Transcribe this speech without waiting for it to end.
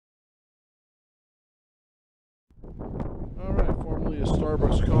Alright, formerly a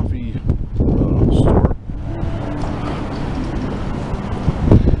Starbucks coffee store.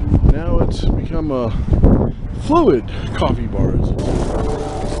 Now it's become a fluid coffee bar.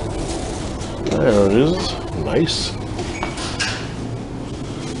 There it is. Nice.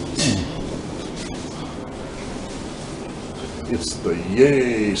 It's the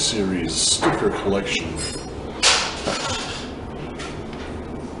Yay series sticker collection.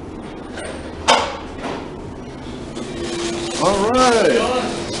 All right,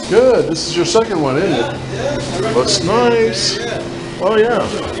 good. This is your second one, isn't it? Yeah. Looks nice. Oh yeah.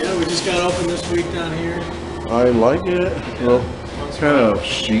 Yeah, we just got open this week down here. I like it. Well, kind of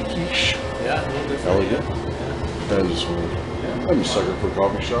chic-ish. Yeah, a little different. Elegant. That is cool. I'm a sucker for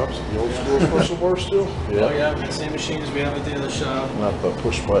coffee shops. The old school espresso bar still. Yeah. Oh yeah, the same machines we have at the other shop. Not the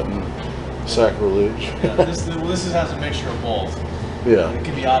push button sacrilege. Yeah, this has a mixture of both. Yeah. It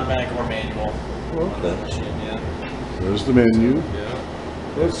can be automatic or manual. Okay. On that machine, yeah. There's the menu.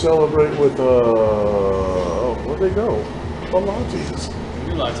 Yeah. Let's celebrate with oh, where'd they go? The lattes.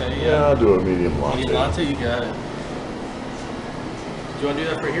 New latte, Yeah, I'll do a medium latte. Medium latte, you got it. Do you want to do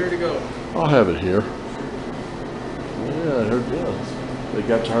that for here or to go? I'll have it here. Yeah, I heard, yeah. They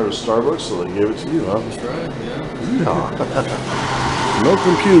got tired of Starbucks, so they gave it to you, huh? That's right, yeah. Yeah. No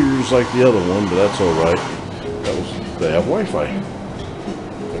computers like the other one, but that's all right. They have Wi-Fi.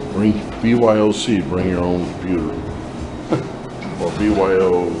 Bring BYOC, bring your own computer. Or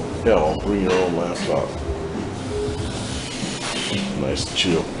BYOL, bring your own laptop. Nice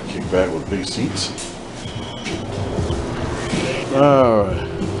chill. Kick back with big seats. All right.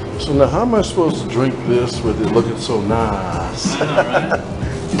 So now, how am I supposed to drink this with it looking so nice? I know, right?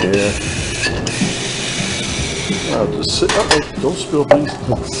 Yeah. I'll just sit. Uh-oh, don't spill, please.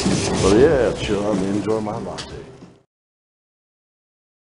 But yeah, chill. I'm enjoying my latte.